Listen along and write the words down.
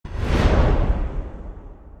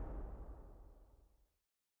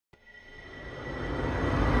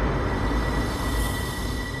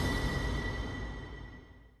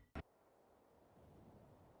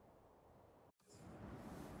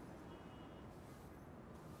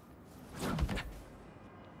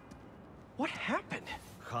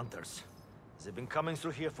hunters. They've been coming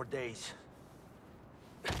through here for days.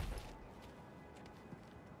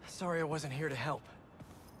 Sorry I wasn't here to help.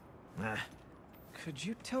 Nah. Could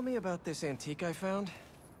you tell me about this antique I found?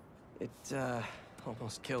 It,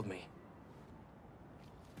 almost killed me.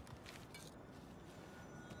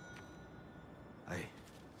 I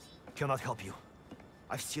cannot help you.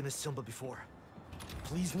 I've seen this symbol before.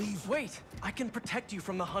 Please leave. Wait! I can protect you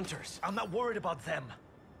from the hunters. I'm not worried about them.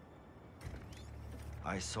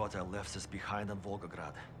 I thought I left this behind in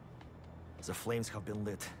Volgograd. The flames have been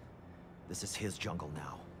lit. This is his jungle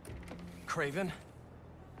now. Craven?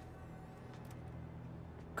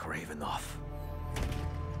 Cravenov.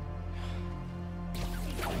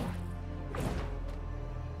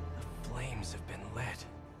 The flames have been lit.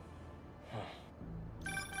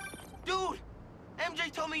 Dude!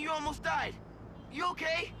 MJ told me you almost died. You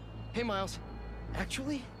okay? Hey, Miles.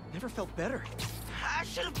 Actually, never felt better. I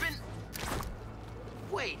should have been...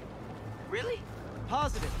 Wait, really?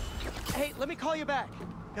 Positive. Hey, let me call you back.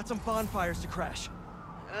 Got some bonfires to crash.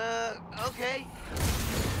 Okay. You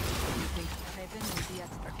think Craven will be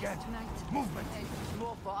at the Again. tonight? Movement. It's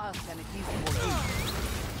more for us than it is for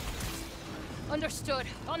you. Understood.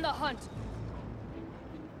 On the hunt.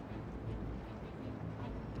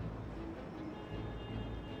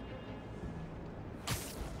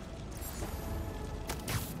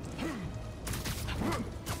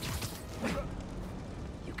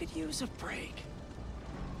 You could use a break.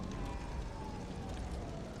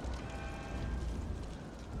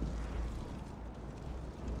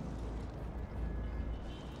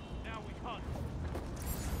 Now we hunt.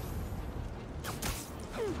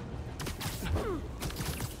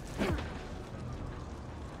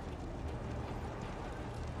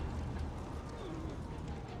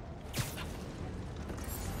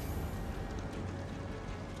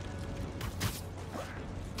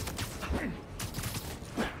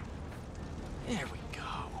 There we go.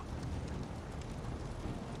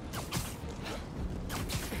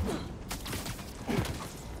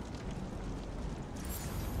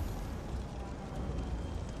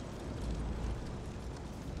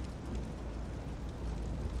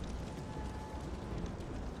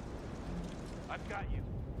 I've got you.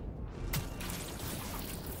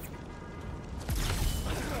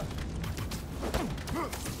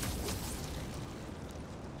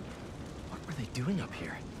 What were they doing up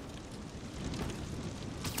here?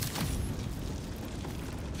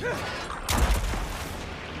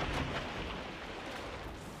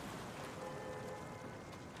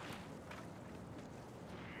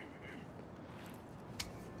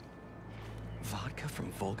 Vodka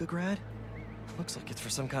from Volgograd? Looks like it's for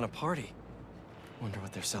some kind of party. Wonder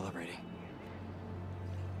what they're celebrating.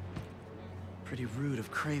 Pretty rude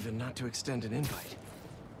of Craven not to extend an invite.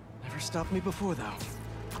 Never stopped me before, though.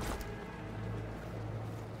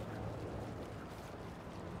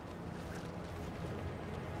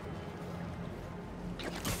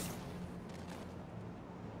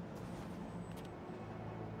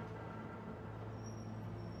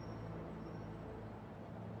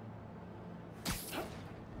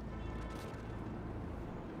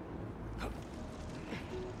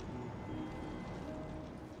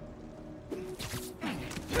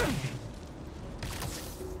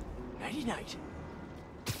 Nighty-night.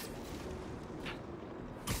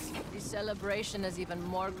 The celebration is even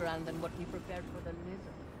more grand than what we prepared for the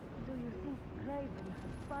lizard. Do you think Craven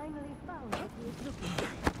has finally found what he is looking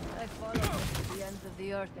for? I followed him to the ends of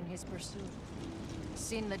the earth in his pursuit.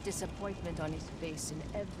 Seen the disappointment on his face in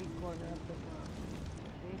every corner of the world.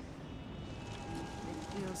 It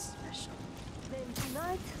feels special. Then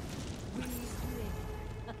tonight, we win.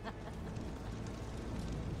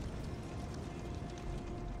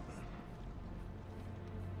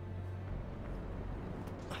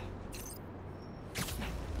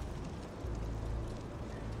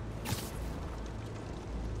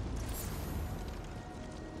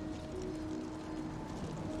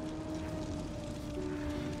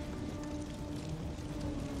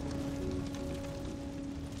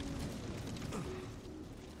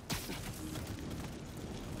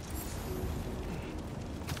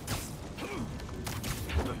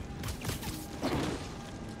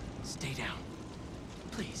 Stay down.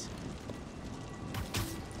 Please.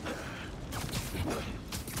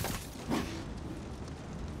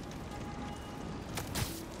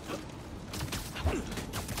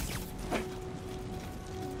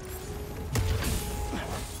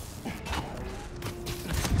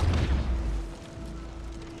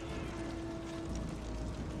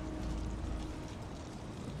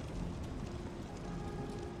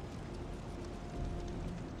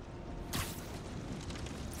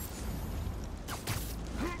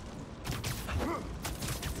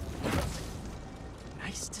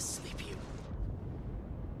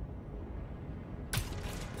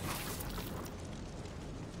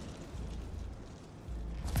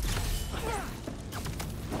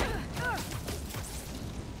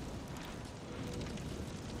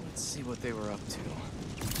 see what they were up to.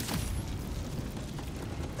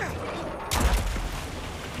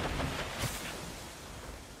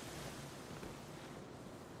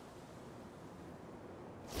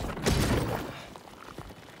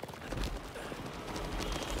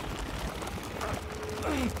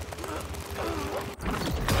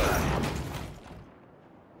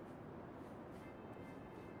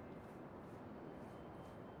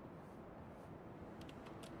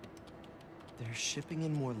 They're shipping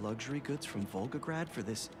in more luxury goods from Volgograd for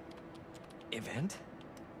this event?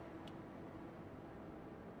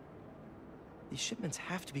 These shipments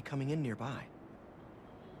have to be coming in nearby.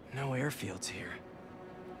 No airfields here.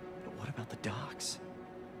 But what about the docks?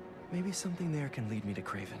 Maybe something there can lead me to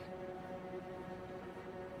Craven.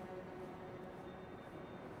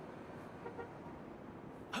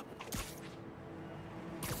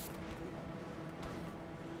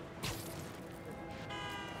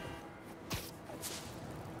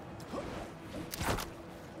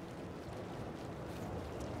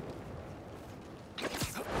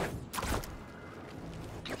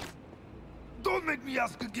 Don't make me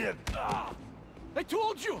ask again! I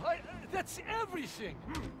told you! That's everything!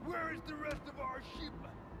 Where is the rest of our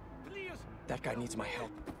shipment? Please! That guy needs my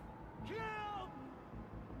help. Help!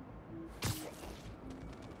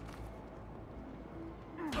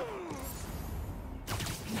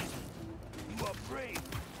 You are brave.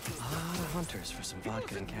 A lot of hunters for some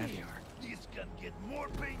vodka and caviar. This can get more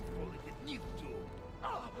painful if it needs to.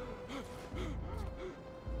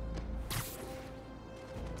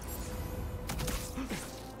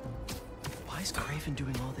 Why is Craven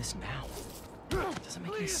doing all this now? Doesn't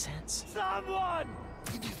make any sense. Someone!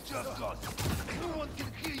 It is just us. No one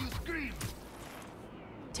can hear you scream.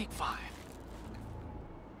 Take 5.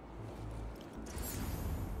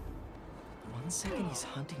 1 second he's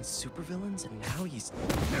hunting supervillains, and now he's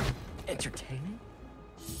entertaining?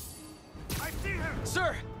 I see her!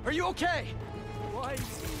 Sir, are you okay? Why is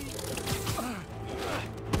he...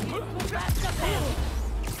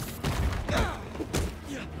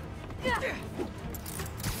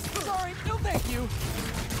 Sorry, no thank you.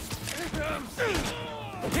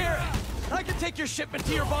 Here, I can take your shipment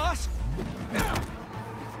to your boss.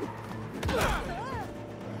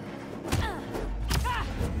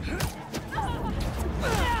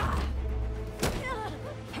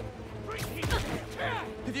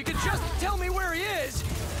 If you could just tell me where he is.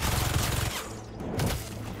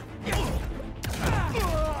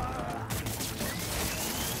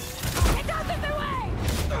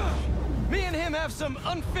 Me and him have some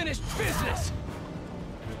unfinished business.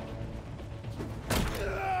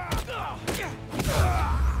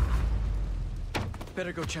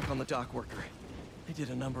 Better go check on the dock worker. They did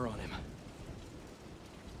a number on him.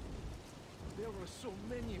 There were so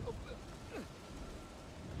many of them.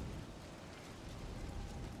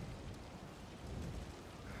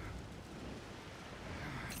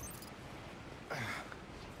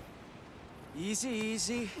 Easy,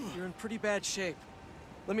 easy. You're in pretty bad shape.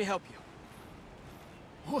 Let me help you.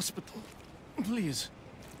 Hospital, please.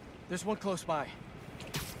 There's one close by.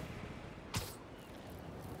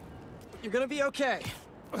 You're gonna be okay.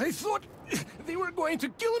 I thought they were going to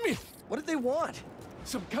kill me. What did they want?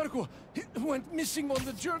 Some cargo went missing on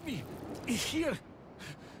the journey. Here.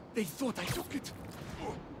 They thought I took it.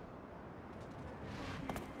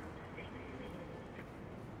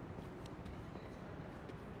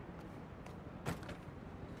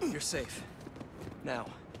 You're safe. Now,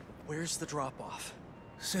 where's the drop-off?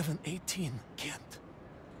 718, Kent.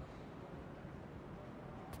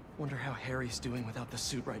 Wonder how Harry's doing without the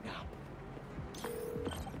suit right now.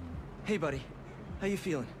 Hey, buddy. How you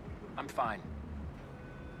feeling? I'm fine.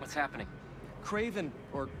 What's happening? Craven,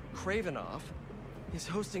 or Cravenoff, is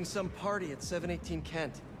hosting some party at 718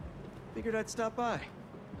 Kent. Figured I'd stop by.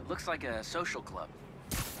 It looks like a social club.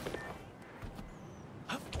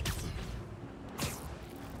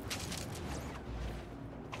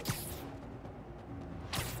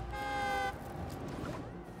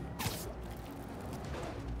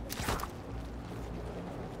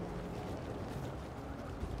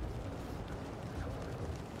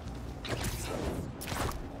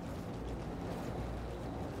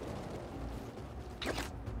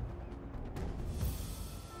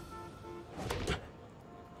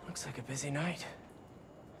 Looks like a busy night.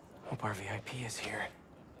 Hope our VIP is here.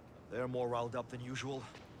 They're more riled up than usual.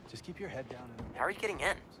 Just keep your head down and... How are you getting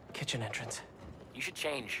in? Kitchen entrance. You should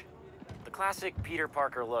change. The classic Peter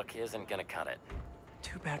Parker look isn't gonna cut it.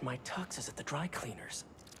 Too bad my tux is at the dry cleaners.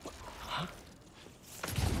 Huh?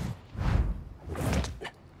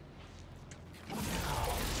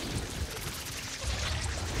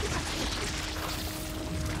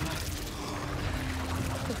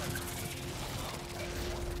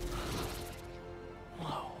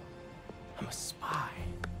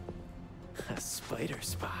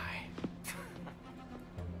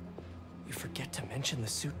 forget to mention the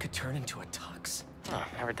suit could turn into a tux? Oh,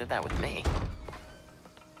 never did that with me.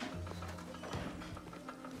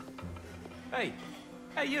 Hey!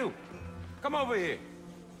 Hey, you! Come over here!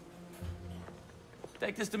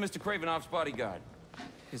 Take this to Mr. Kravinoff's bodyguard.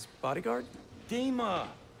 His bodyguard? Dima!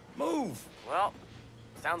 Move! Well,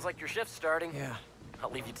 sounds like your shift's starting. Yeah. I'll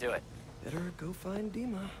leave you to it. Better go find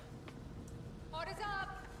Dima. Order's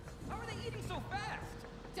up! How are they eating so fast?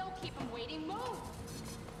 Don't keep them waiting, move!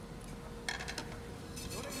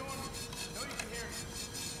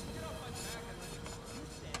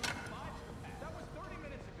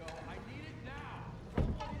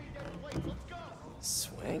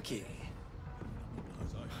 Swanky.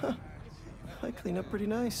 Huh. I clean up pretty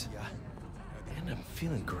nice. Yeah. And I'm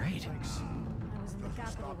feeling great. I was in the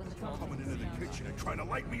capital when the Coming into the kitchen and trying to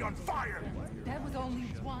light me on fire! That was only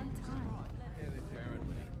one time.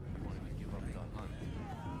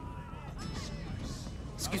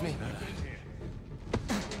 Excuse me.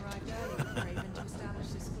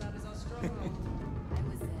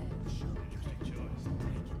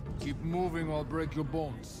 Keep moving or I'll break your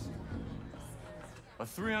bones. A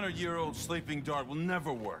 300-year-old sleeping dart will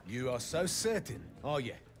never work. You are so certain, are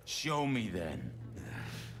you? Show me then.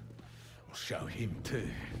 I'll show him too.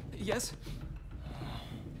 Yes?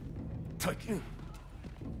 Take it.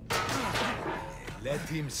 Let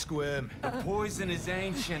him squirm. The poison is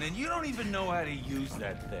ancient, and you don't even know how to use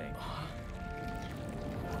that thing.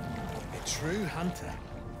 A true hunter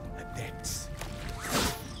adapts.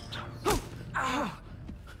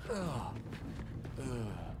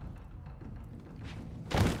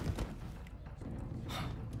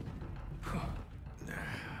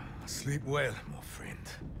 Sleep well, my friend.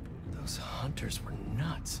 Those hunters were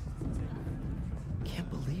nuts. Can't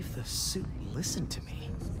believe the suit listened to me.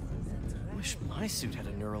 Wish my suit had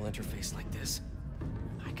a neural interface like this.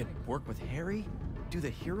 I could work with Harry, do the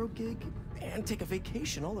hero gig, and take a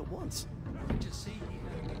vacation all at once.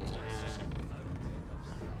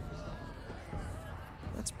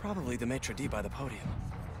 That's probably the maitre d' by the podium.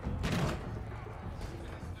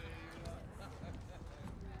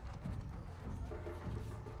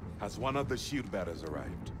 Has one of the shield bearers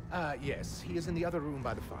arrived? Yes. He is in the other room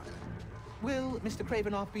by the fire. Will Mr.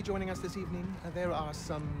 Kravinoff be joining us this evening? There are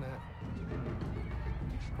some,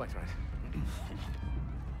 Quite right.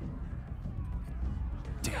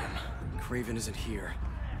 Damn, Craven isn't here.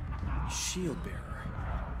 Shield bearer.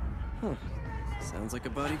 Huh. Sounds like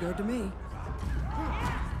a bodyguard to me.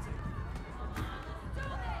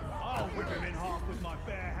 I'll whip him in half with my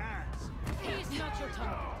bare hands. He's not your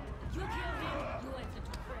target. You kill him, you enter to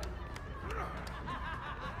prey.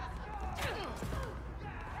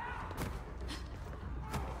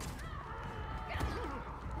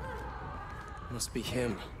 Must be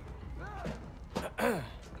him.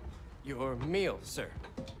 Your meal, sir.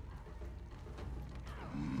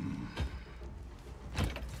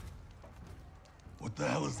 What the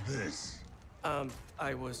hell is this?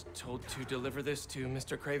 I was told to deliver this to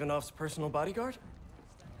Mr. Kravinoff's personal bodyguard?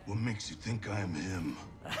 What makes you think I am him?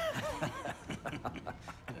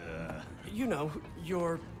 You know,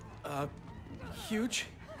 you're, huge.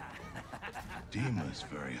 Dima's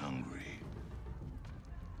very hungry.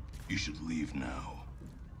 You should leave now.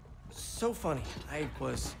 So funny. I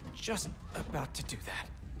was just about to do that.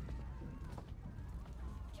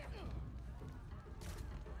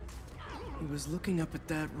 He was looking up at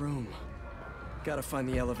that room. Gotta find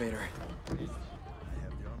the elevator.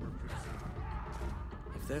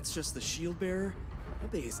 If that's just the shield bearer, how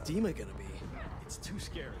big is Dima gonna be? It's too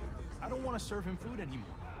scary. I don't want to serve him food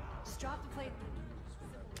anymore. Just drop the plate.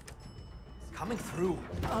 Coming through.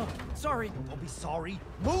 Oh, sorry. Don't be sorry.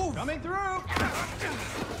 Move! Coming through!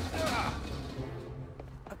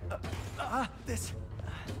 This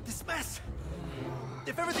mess.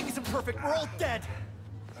 If everything isn't perfect, we're all dead.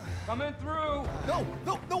 Coming through! No,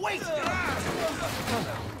 wait!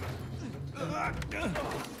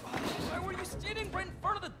 Why were you standing right in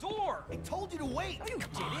front of the door? I told you to wait. No, you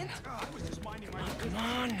didn't. I was just minding my Come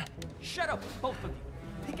on! Shut up, both of you.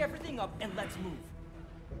 Pick everything up and let's move.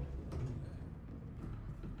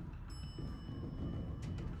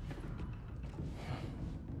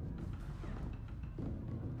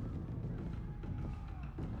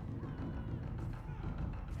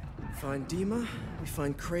 Find Dima, we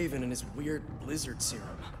find Craven and his weird blizzard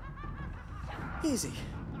serum. Easy.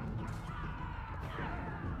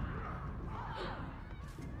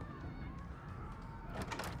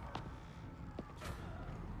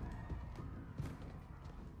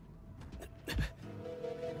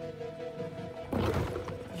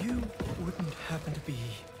 You wouldn't happen to be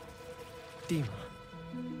Dima?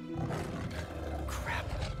 Crap.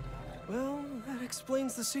 Well, that That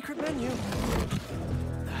explains the secret menu.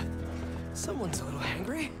 Someone's a little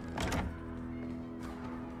hangry.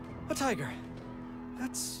 A tiger.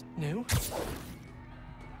 That's new.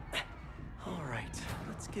 All right,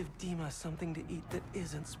 let's give Dima something to eat that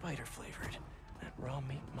isn't spider flavored. That raw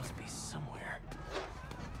meat must be somewhere.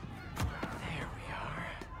 There we are.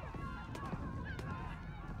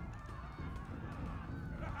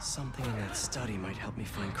 Something in that study might help me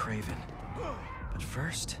find Craven. But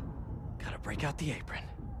first, gotta break out the apron.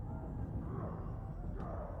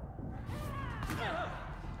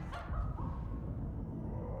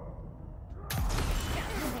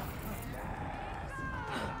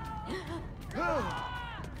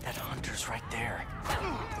 That hunter's right there.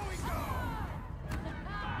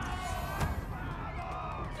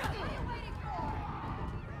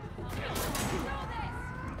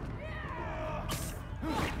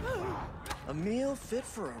 A meal fit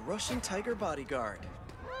for a Russian tiger bodyguard.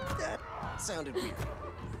 That sounded weird.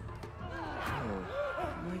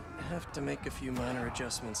 Might have to make a few minor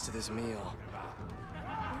adjustments to this meal.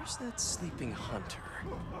 Where's that sleeping hunter?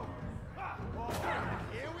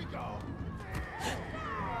 Here we go.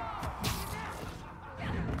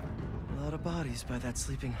 A lot of bodies by that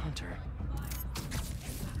sleeping hunter.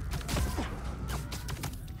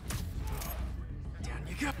 Down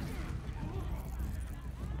you go.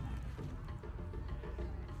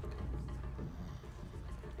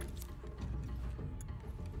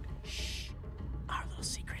 Shh. Our little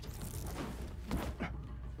secret.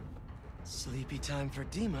 Sleepy time for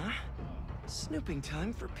Dima. Snooping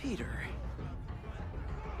time for Peter.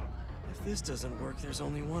 If this doesn't work, there's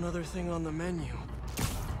only one other thing on the menu.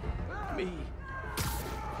 Me.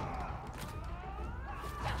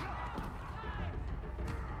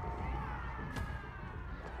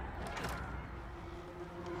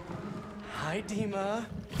 Hi, Dima.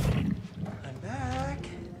 I'm back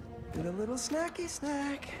with a little snacky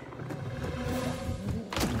snack.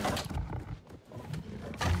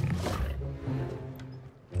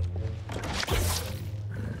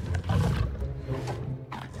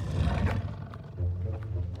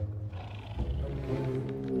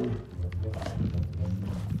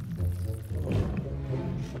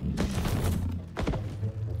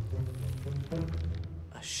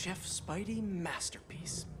 Chef Spidey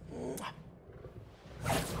masterpiece.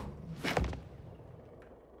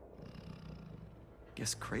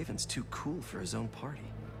 Guess Craven's too cool for his own party.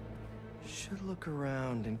 Should look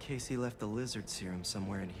around in case he left the lizard serum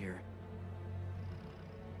somewhere in here.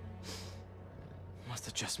 Must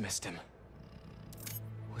have just missed him.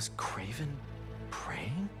 Was Craven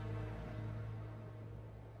praying?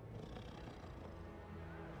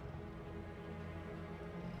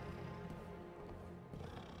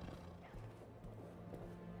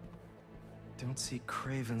 Don't see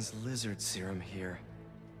Craven's lizard serum here.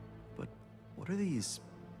 But what are these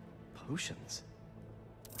potions?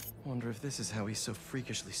 Wonder if this is how he's so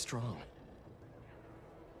freakishly strong.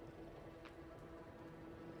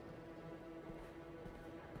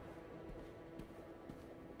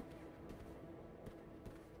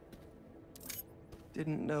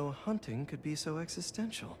 Didn't know hunting could be so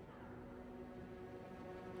existential.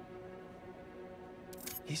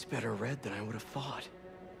 He's better read than I would have thought.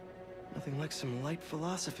 Nothing like some light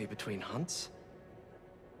philosophy between hunts.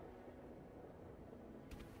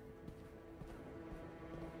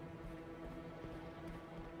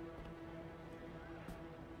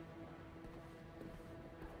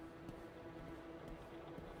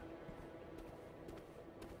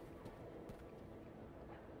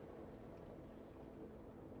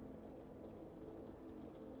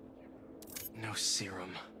 No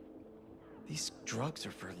serum. These drugs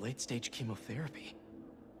are for late-stage chemotherapy.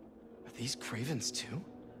 Are these Cravens too?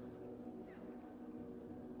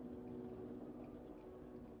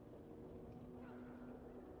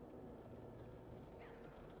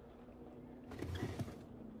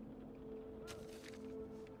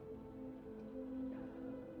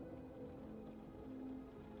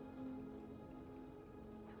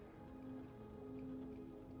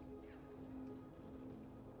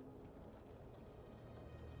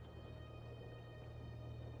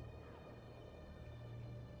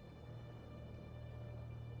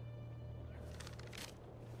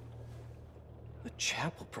 The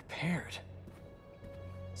chapel prepared.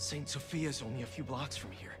 St. Sophia's only a few blocks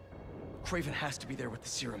from here. Craven has to be there with the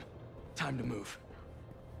serum. Time to move.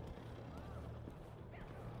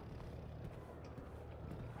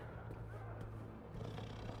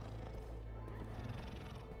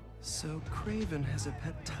 So Craven has a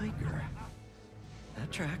pet tiger.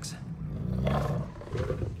 That tracks.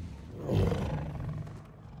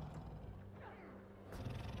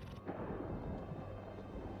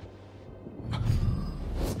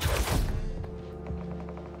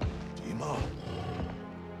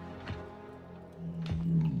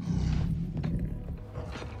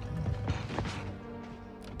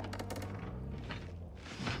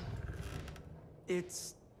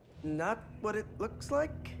 It's not what it looks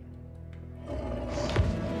like?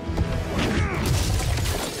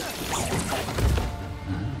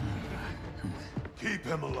 Keep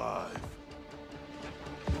him alive.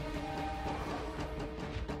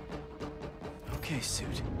 Okay,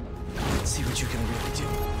 suit. Let's see what you can really do.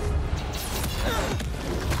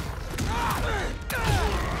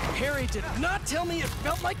 Harry did not tell me it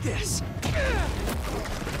felt like this.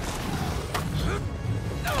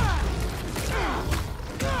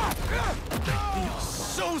 I feel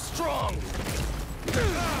so strong.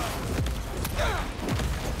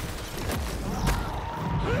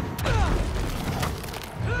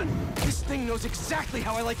 This thing knows exactly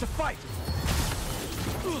how I like to fight.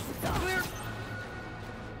 Clear.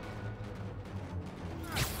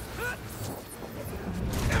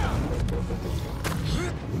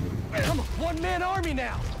 I'm a one-man army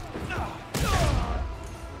now.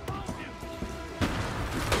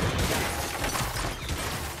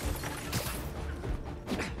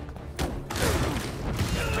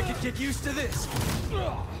 I could get used to this.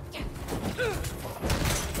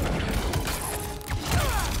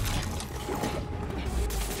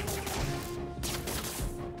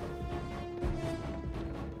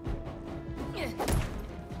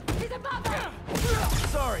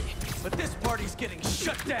 Sorry, but this party's getting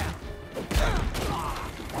shut down.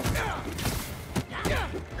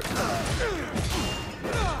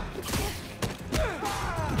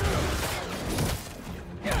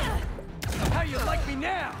 How you like me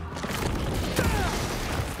now?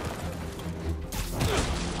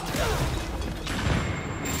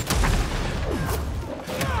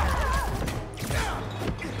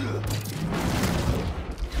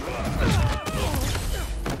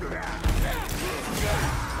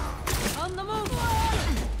 On the move!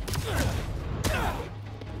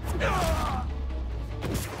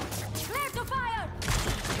 Clear to fire!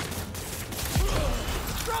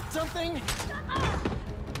 Drop something!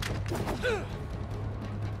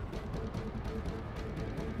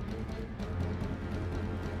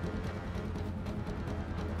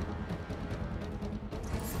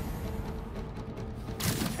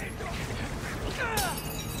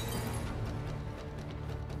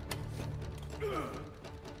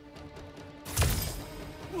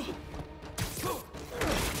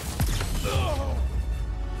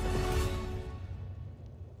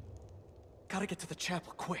 Gotta get to the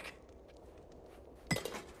chapel quick.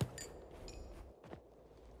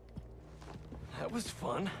 That was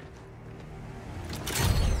fun.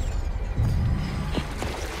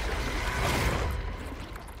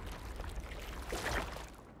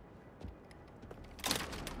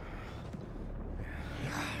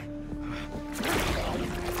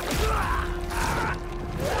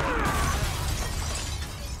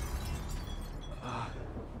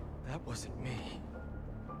 That wasn't me.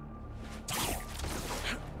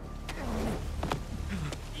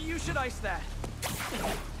 You should ice that.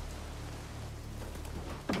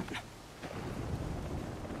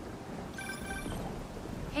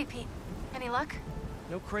 Hey, Pete. Any luck?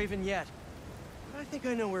 No Craven yet. But I think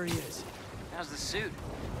I know where he is. How's the suit?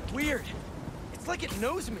 Weird. It's like it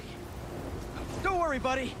knows me. Don't worry,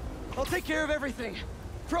 buddy. I'll take care of everything.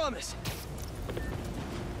 Promise.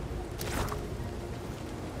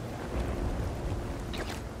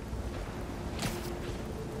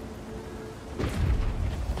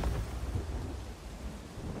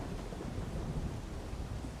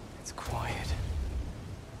 It's quiet.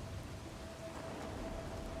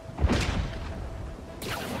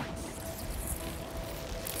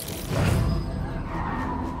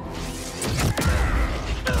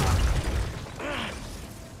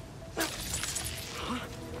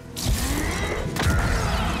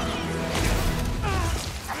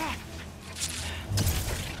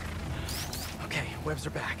 Okay, webs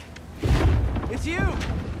are back. It's you!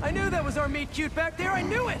 I knew that was our meet cute back there, I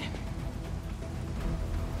knew it!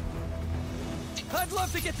 I'd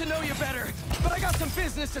love to get to know you better, but I got some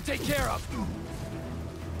business to take care of.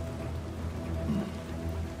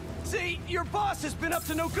 See, your boss has been up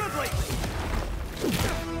to no good lately.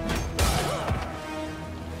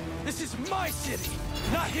 This is my city,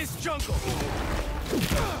 not his jungle.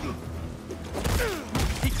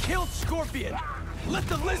 He killed Scorpion. Let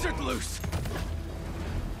the lizard loose.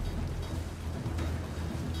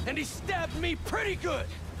 And he stabbed me pretty good.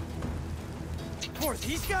 Who are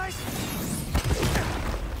these guys?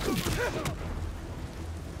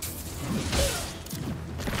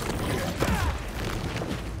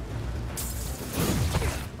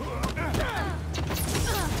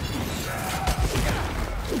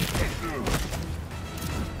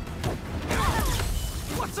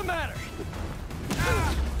 What's the matter?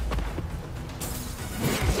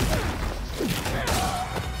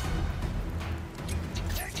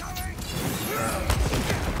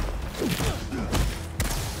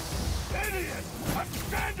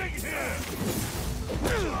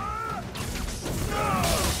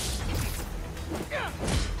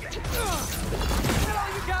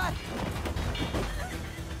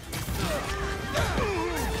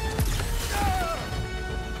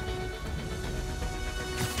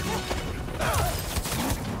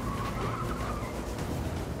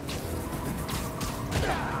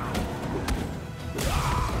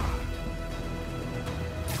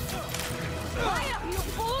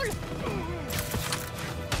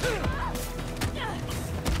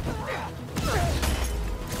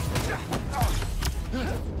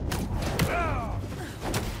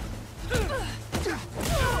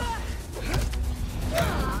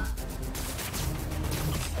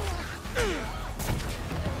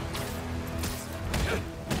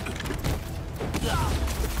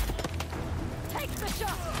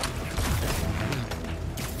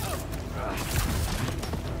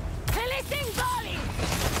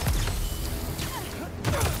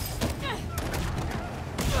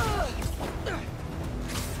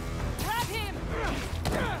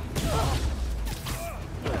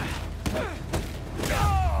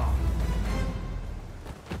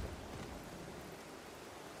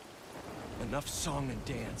 Enough song and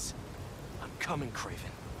dance. I'm coming,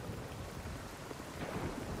 Craven.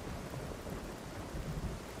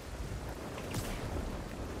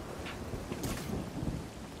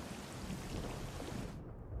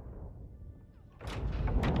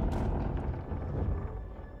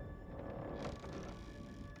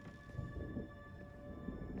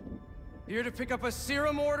 Here to pick up a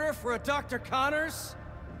serum order for a Dr. Connors?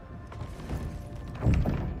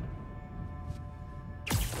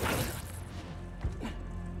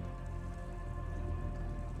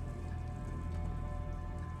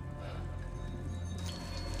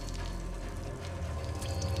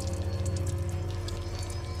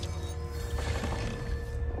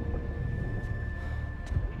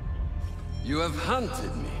 You have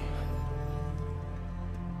hunted me.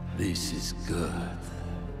 This is good.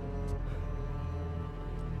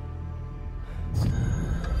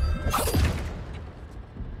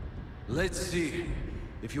 Let's see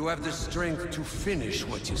if you have the strength to finish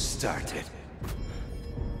what you started.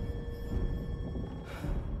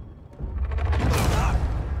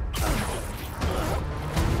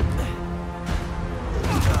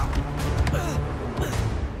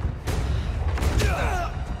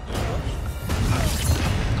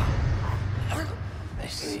 I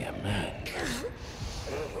see a man.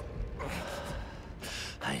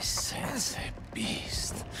 I sense a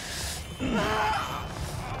beast.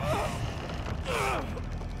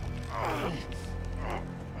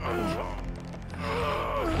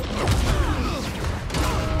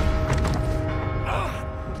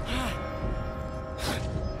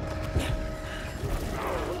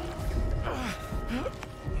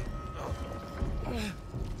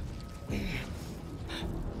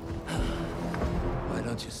 Why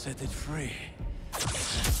don't you set it free?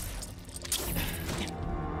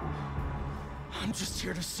 I'm just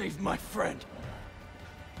here to save my friend.